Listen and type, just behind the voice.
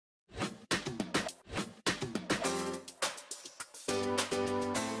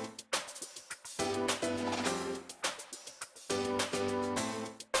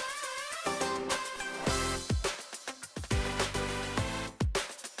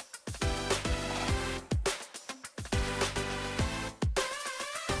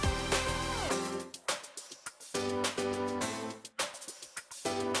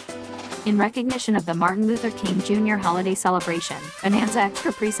In recognition of the Martin Luther King Jr. holiday celebration, Bonanza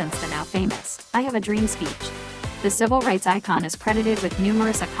Extra presents the now famous I Have a Dream speech. The civil rights icon is credited with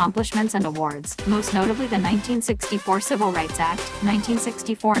numerous accomplishments and awards, most notably the 1964 Civil Rights Act,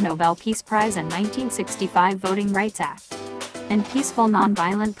 1964 Nobel Peace Prize and 1965 Voting Rights Act. And peaceful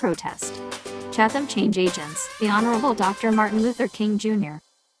nonviolent protest. Chatham Change Agents, the Honorable Dr. Martin Luther King Jr.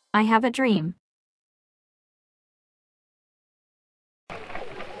 I Have a Dream.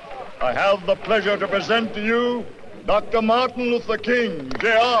 I have the pleasure to present to you Dr. Martin Luther King, Jr.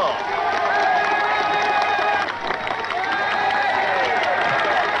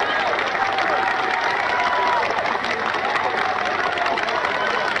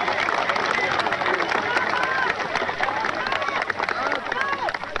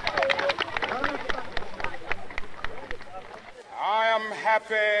 I am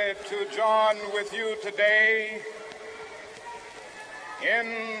happy to join with you today in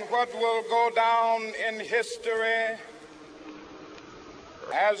what will go down in history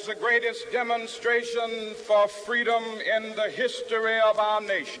as the greatest demonstration for freedom in the history of our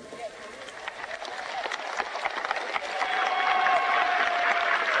nation.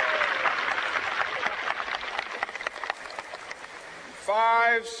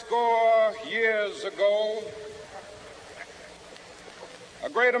 Five score years ago, a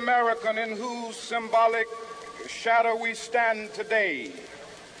great American in whose symbolic shadow we stand today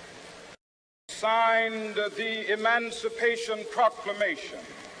signed the Emancipation Proclamation.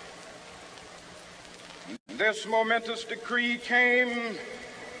 This momentous decree came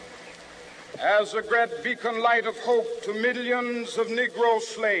as a great beacon light of hope to millions of Negro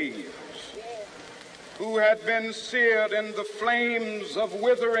slaves who had been seared in the flames of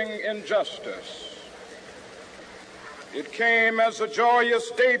withering injustice. It came as a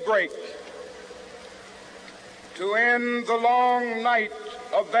joyous daybreak to end the long night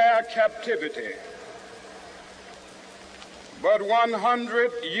of their captivity. But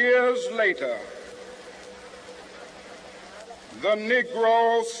 100 years later, the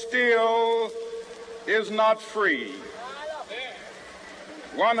Negro still is not free.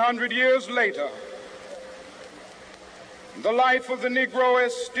 100 years later, the life of the Negro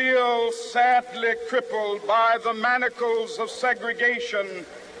is still sadly crippled by the manacles of segregation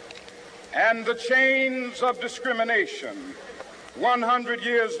and the chains of discrimination. 100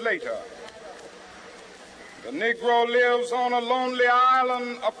 years later, the Negro lives on a lonely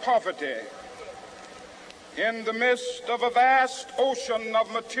island of poverty in the midst of a vast ocean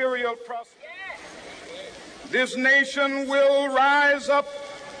of material prosperity. This nation will rise up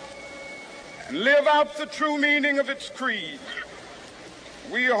and live out the true meaning of its creed.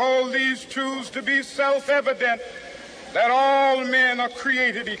 We hold these truths to be self-evident, that all men are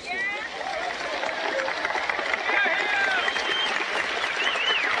created equal.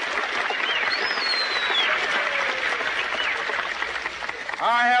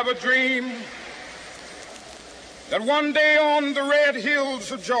 I have a dream that one day on the red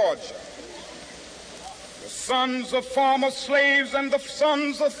hills of Georgia, the sons of former slaves and the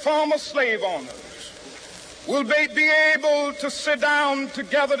sons of former slave owners will be able to sit down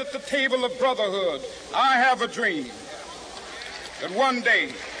together at the table of brotherhood. I have a dream that one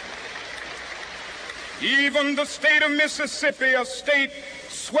day, even the state of Mississippi, a state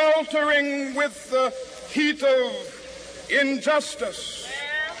sweltering with the heat of injustice,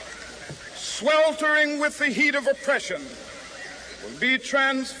 sweltering with the heat of oppression, will be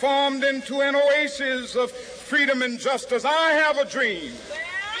transformed into an oasis of freedom and justice. I have a dream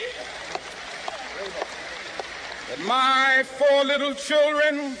that my 4 little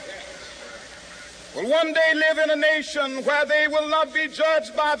children will one day live in a nation where they will not be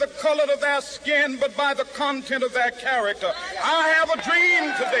judged by the color of their skin, but by the content of their character. I have a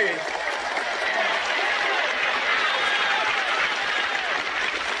dream today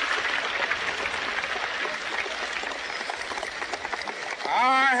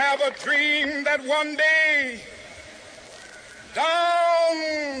a dream that one day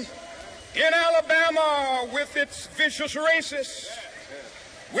down in Alabama, with its vicious racists,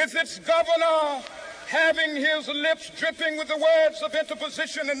 with its governor having his lips dripping with the words of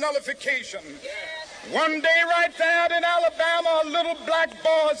interposition and nullification, one day right there in Alabama, little black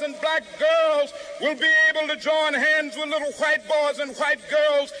boys and black girls will be able to join hands with little white boys and white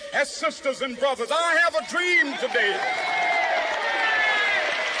girls as sisters and brothers. I have a dream today.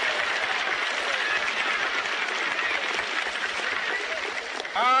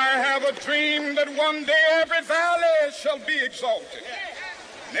 I have a dream that one day every valley shall be exalted,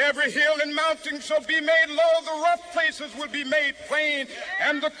 and every hill and mountain shall be made low. The rough places will be made plain,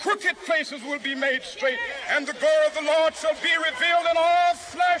 and the crooked places will be made straight. And the glory of the Lord shall be revealed, and all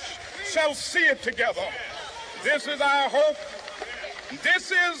flesh shall see it together. This is our hope.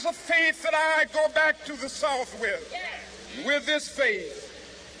 This is a faith that I go back to the South with. With this faith,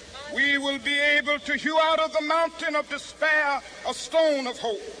 we will be able to hew out of the mountain of despair a stone of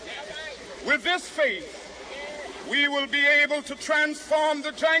hope. With this faith, we will be able to transform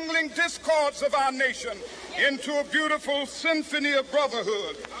the jangling discords of our nation into a beautiful symphony of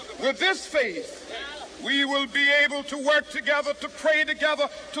brotherhood. With this faith, we will be able to work together, to pray together,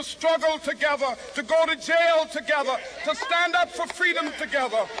 to struggle together, to go to jail together, to stand up for freedom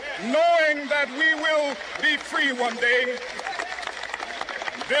together, knowing that we will be free one day.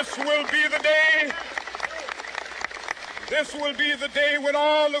 This will be the day. This will be the day when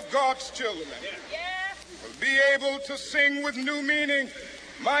all of God's children will be able to sing with new meaning,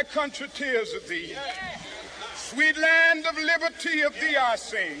 "My country, tears of thee. Sweet land of liberty, of thee I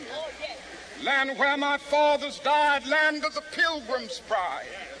sing. Land where my fathers died, land of the pilgrim's pride.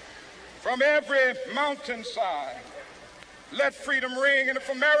 From every mountainside, let freedom ring. And if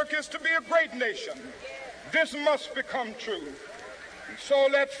America is to be a great nation, this must become true. And so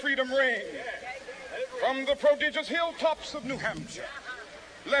let freedom ring. From the prodigious hilltops of New Hampshire,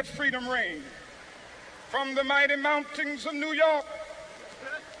 let freedom ring. From the mighty mountains of New York,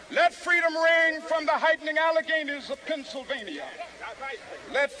 let freedom ring. From the heightening Alleghenies of Pennsylvania,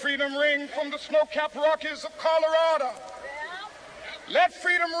 let freedom ring. From the snow-capped Rockies of Colorado, let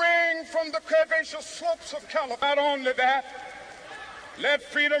freedom ring. From the curvaceous slopes of California. Not only that, let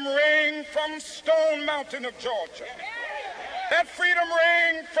freedom ring from Stone Mountain of Georgia. Let freedom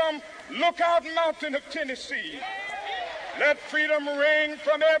ring from Lookout Mountain of Tennessee. Let freedom ring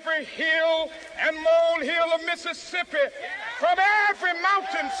from every hill and molehill of Mississippi, from every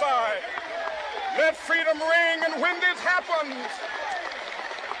mountainside. Let freedom ring. And when this happens,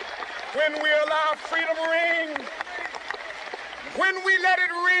 when we allow freedom ring, when we let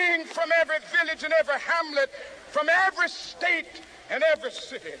it ring from every village and every hamlet, from every state and every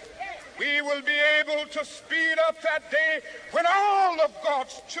city, we will be able to speed up that day when all of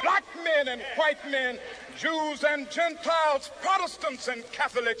God's children, black men and white men, Jews and Gentiles, Protestants and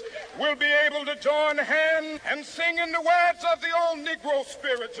Catholics, will be able to join hands and sing in the words of the old Negro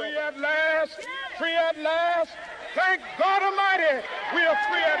spiritual. Free at last, free at last. Thank God Almighty, we are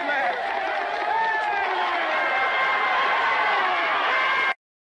free at last.